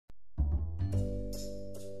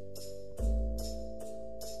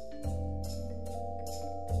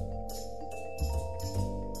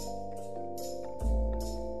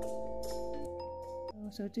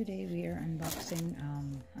So today we are unboxing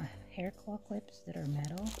hair claw clips that are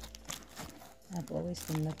metal. I've always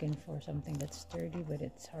been looking for something that's sturdy, but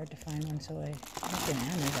it's hard to find one, so I looked on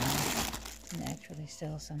Amazon and they actually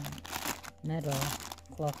sell some metal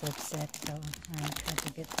claw clip sets, so I tried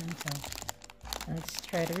to get them. So let's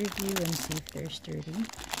try to review and see if they're sturdy.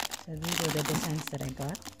 So these are the designs that I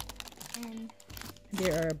got. And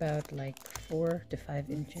there are about like 4 to 5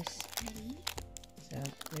 inches. ready? So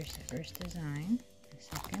there's the first design, the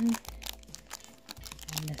second,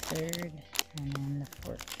 and the third, and then the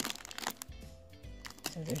fourth.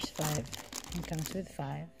 So there's 5. It comes with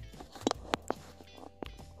 5.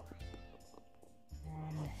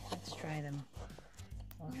 And let's try them.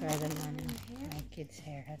 I'll try them on my kid's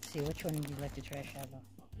hair. Let's see, which one would you like to try, Shabo?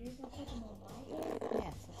 You're gonna put them on my hair?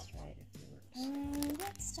 Yes, let's try it if it works.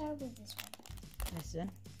 Let's start with this one. This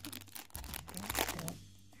one? Okay, so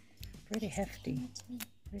pretty hefty. That's me.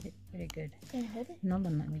 Pretty good. Can I hold it? No,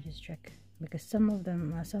 let me just check, because some of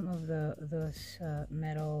them, some of those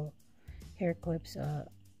metal hair clips,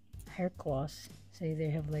 hair claws, say they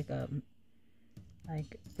have like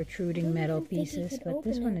protruding metal pieces, but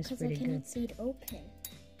this one is pretty good. I cannot see it open.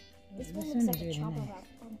 This one This looks one like is a really chopper nice.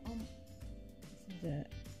 wrap.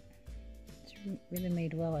 It's really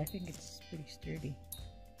made well. I think it's pretty sturdy,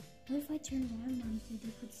 What if I turn it around, Mom, so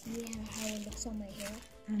you could see how it looks on my hair?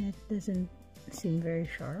 and it doesn't seem very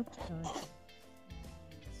sharp. So it's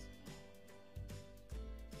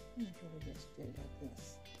usually just do like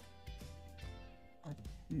this. Up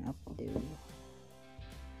and updo.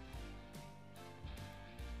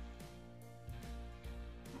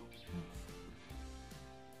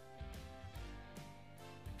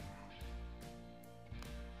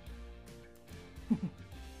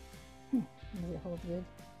 Does it hold good?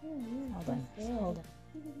 Hold on. Hold on.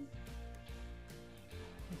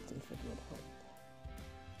 Let's see if it would hold.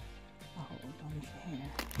 I'll hold on your hair.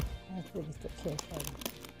 That's really thick hair, Shaggy.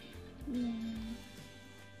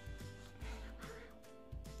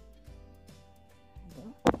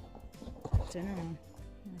 Turn around.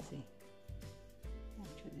 Let's see.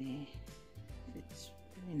 Actually, fits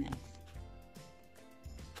really nice.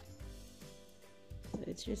 So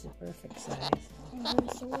it's just a perfect size.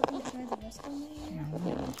 So we're gonna try the rest on my hair? No, I'm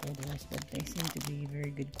not gonna show the rest, but they seem to be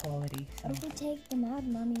very good quality. So What if we take them out,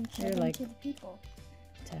 Mommy, and show They're them like to the people?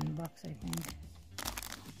 $10, I think.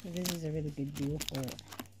 So this is a really good deal for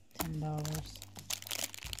 $10.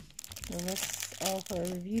 So that's all for our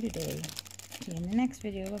review today. See you in the next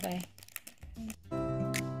video. Bye bye.